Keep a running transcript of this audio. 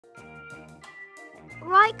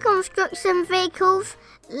Right, construction vehicles,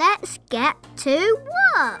 let's get to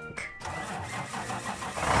work.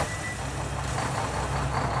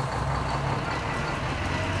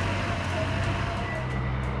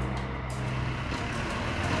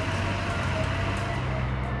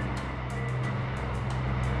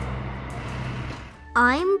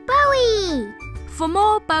 I'm Boey. For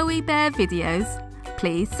more Boey Bear videos,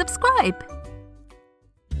 please subscribe.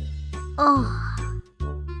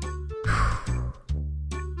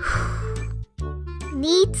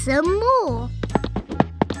 Need some more.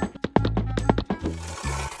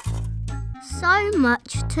 So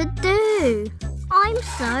much to do. I'm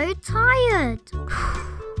so tired.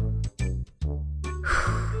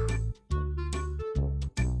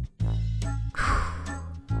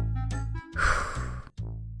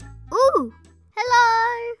 Ooh,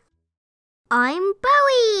 hello. I'm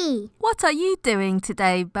Boey. What are you doing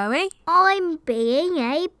today, Boey? I'm being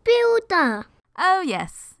a builder. Oh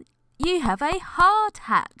yes, you have a hard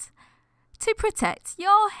hat to protect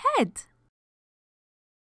your head.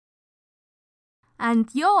 And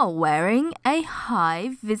you're wearing a high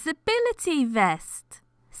visibility vest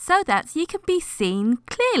so that you can be seen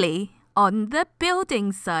clearly on the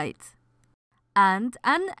building site. And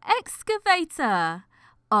an excavator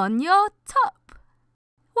on your top.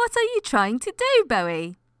 What are you trying to do,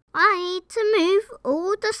 Boey? I need to move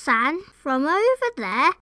all the sand from over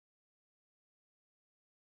there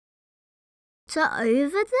to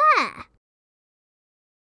over there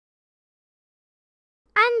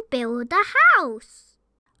and build a house.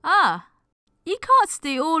 Ah, you can't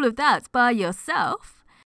do all of that by yourself.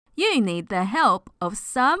 You need the help of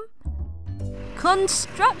some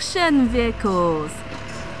construction vehicles.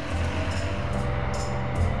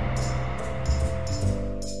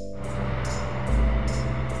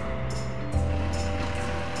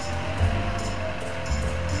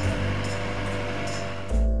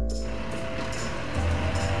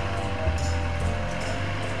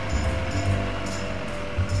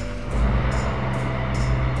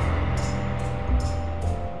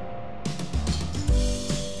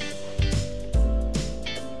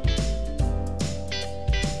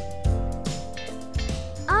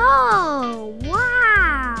 Oh,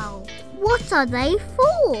 wow! What are they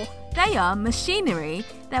for? They are machinery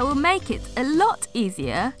that will make it a lot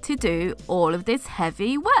easier to do all of this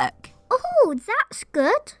heavy work. Oh, that's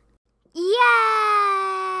good.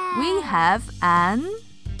 Yeah! We have an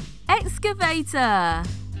excavator,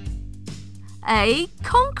 a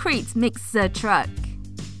concrete mixer truck,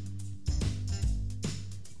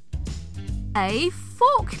 a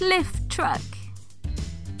forklift truck,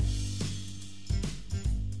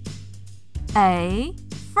 a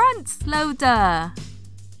front loader,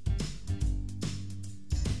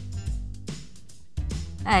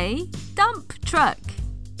 a dump truck,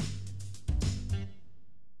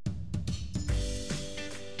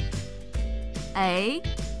 a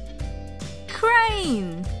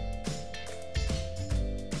crane,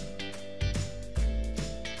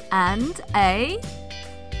 and a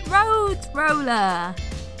road roller.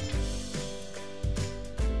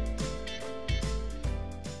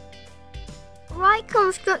 Right,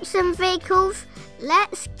 construction vehicles,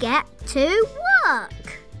 let's get to work.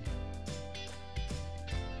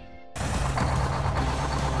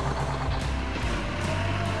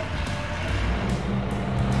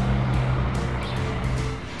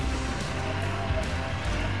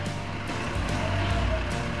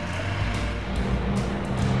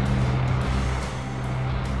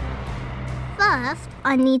 First,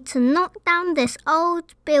 I need to knock down this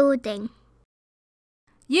old building.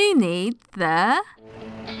 You need the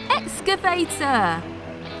excavator.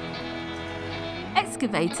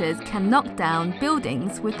 Excavators can knock down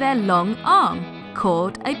buildings with their long arm,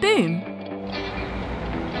 called a boom.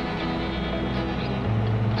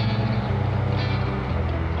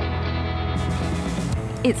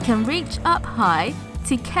 It can reach up high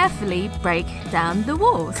to carefully break down the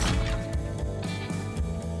walls.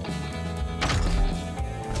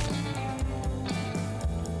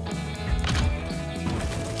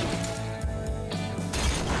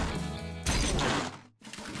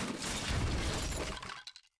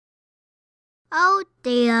 Oh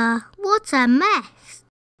dear, what a mess.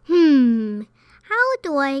 How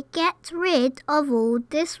do I get rid of all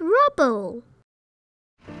this rubble?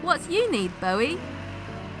 What you need, Boey,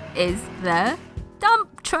 is the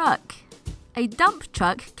dump truck. A dump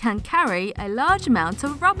truck can carry a large amount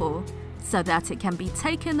of rubble so that it can be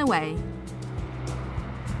taken away.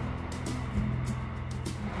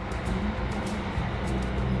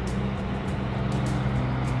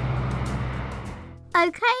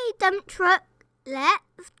 Okay, dump truck,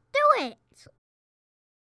 let's do it.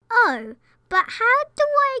 know, but how do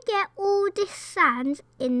I get all this sand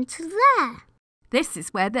into there? This is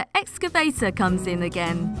where the excavator comes in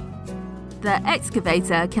again. The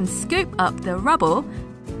excavator can scoop up the rubble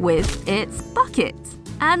with its bucket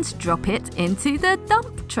and drop it into the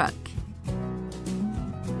dump truck.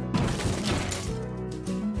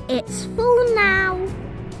 It's full now.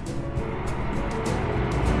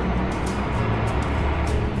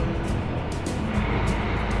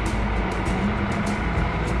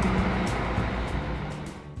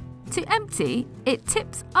 To empty, it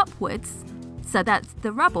tips upwards so that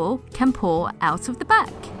the rubble can pour out of the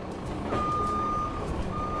back.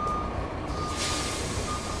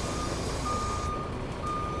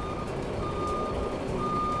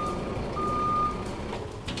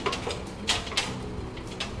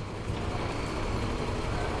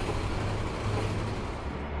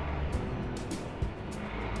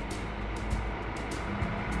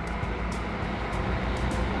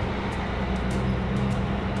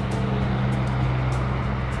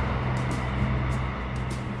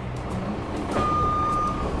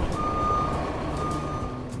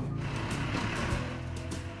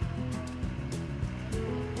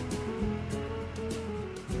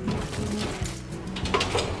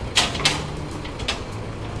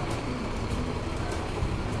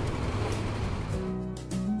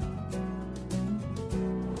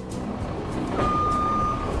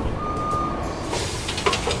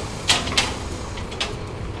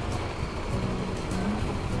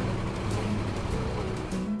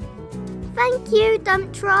 Thank you,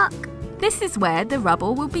 dump truck. This is where the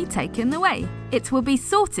rubble will be taken away. It will be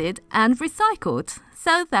sorted and recycled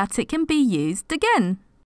so that it can be used again.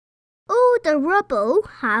 All the rubble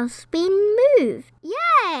has been moved.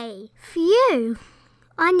 Yay! Phew!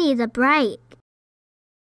 I need a break.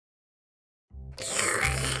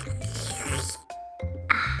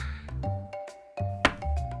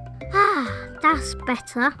 That's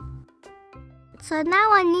better. So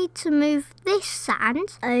now I need to move this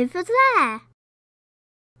sand over there.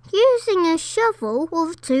 Using a shovel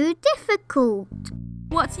was too difficult.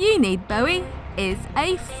 What you need, Boey, is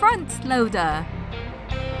a front loader.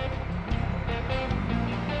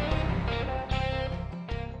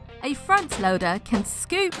 A front loader can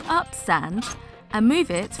scoop up sand and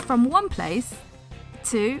move it from one place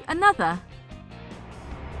to another.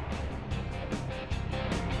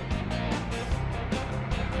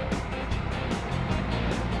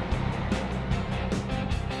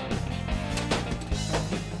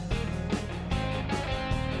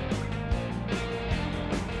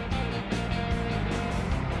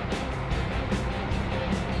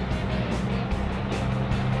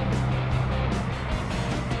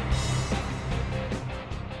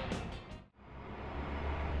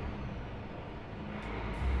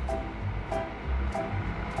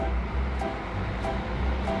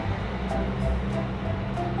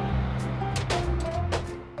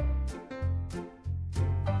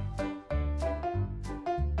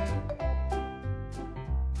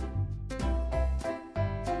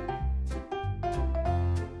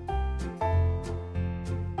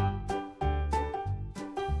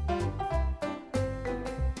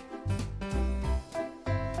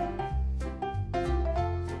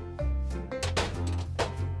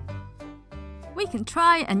 We can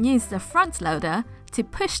try and use the front loader to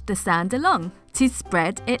push the sand along to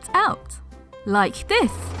spread it out, like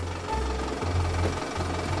this.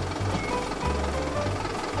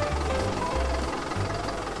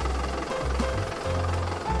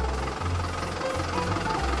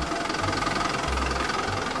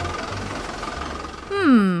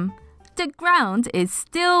 The ground is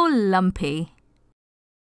still lumpy.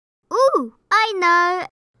 Ooh, I know.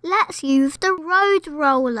 Let's use the road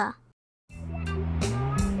roller.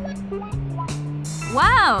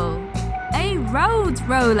 Wow! A road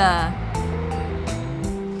roller!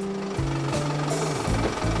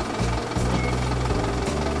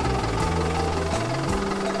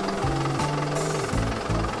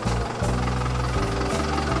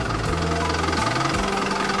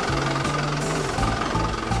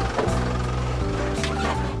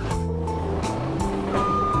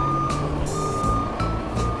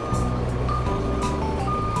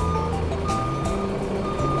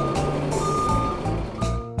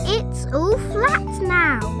 All flat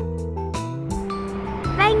now.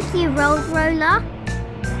 Thank you, road roller.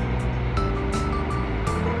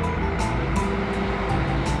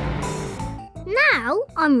 Now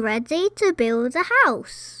I'm ready to build a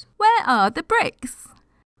house. Where are the bricks?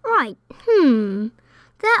 Right,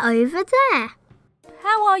 they're over there.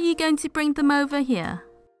 How are you going to bring them over here?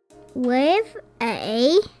 With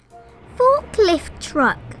a forklift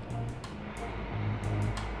truck.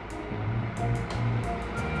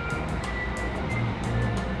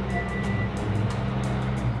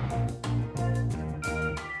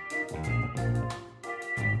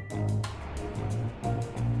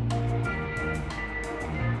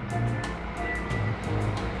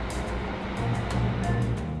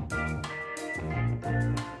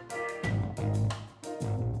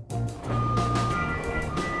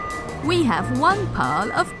 We have one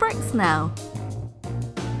pile of bricks now.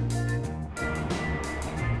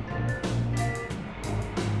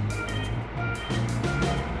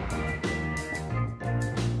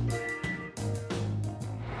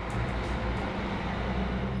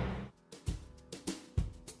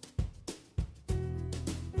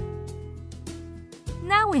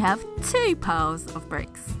 Now we have 2 piles of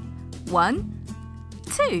bricks. 1,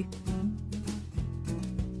 2.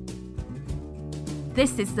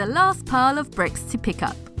 This is the last pile of bricks to pick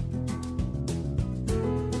up.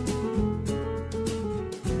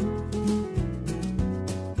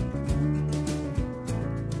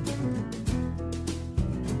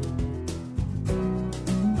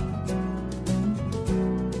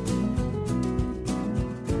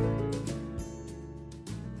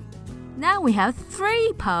 Now we have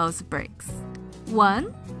 3 piles of bricks.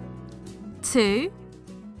 1, 2,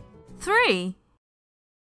 3.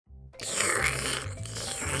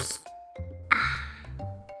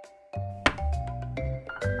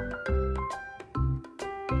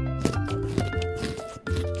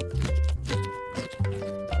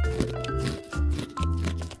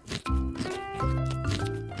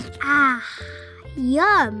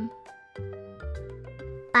 Yum.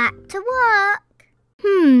 Back to work.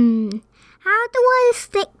 How do I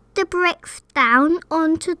stick the bricks down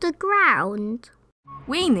onto the ground?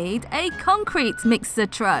 We need a concrete mixer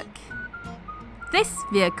truck. This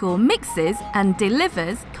vehicle mixes and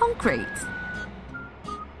delivers concrete.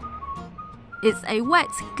 It's a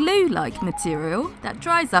wet glue-like material that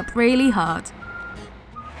dries up really hard.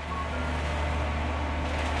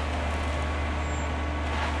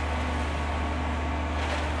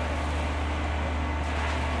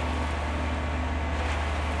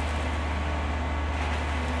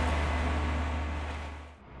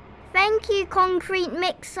 Thank you, concrete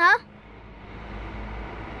mixer.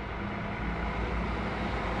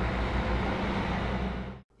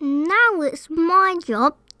 Now it's my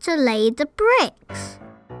job to lay the bricks.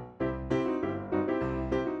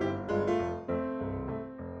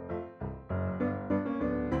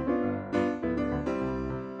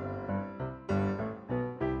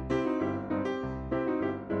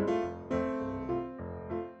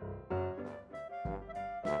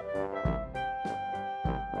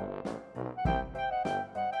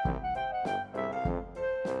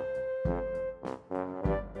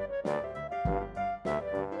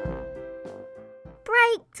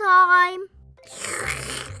 Break time.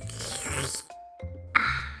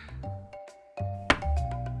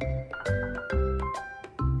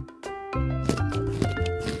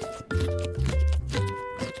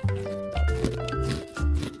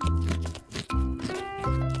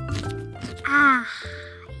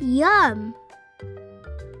 Yum.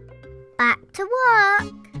 Back to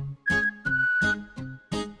work.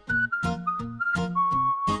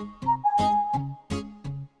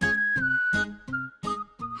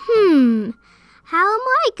 How am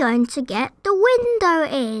I going to get the window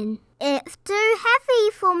in? It's too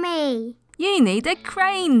heavy for me. You need a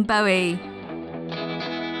crane, Boey.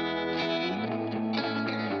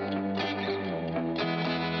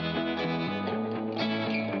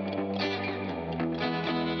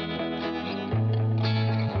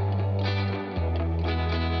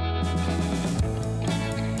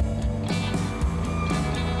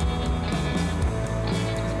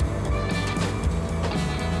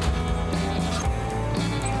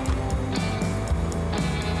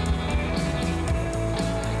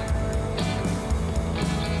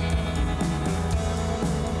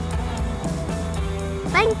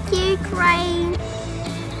 Thank you, crane.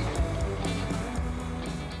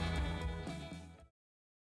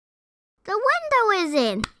 The window is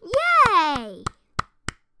in. Yay!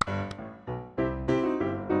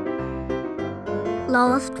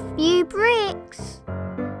 Last few bricks.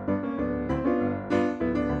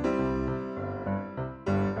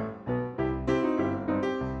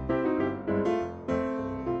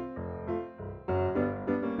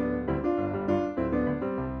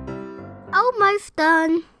 Almost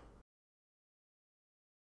done.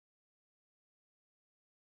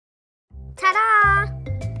 Ta-da!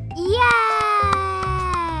 Yay!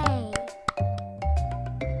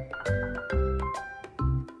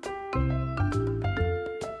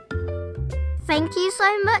 Thank you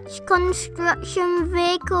so much, construction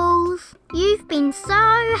vehicles. You've been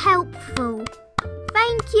so helpful.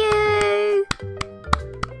 Thank you.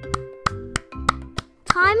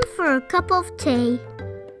 Time for a cup of tea.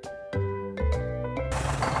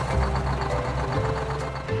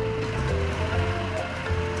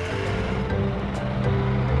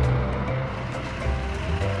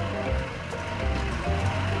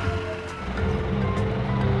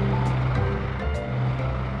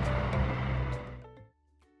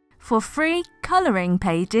 For free colouring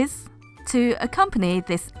pages to accompany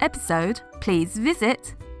this episode, please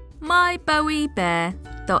visit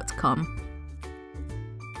myboeybear.com.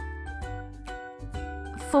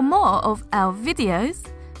 For more of our videos,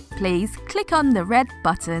 please click on the red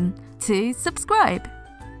button to subscribe.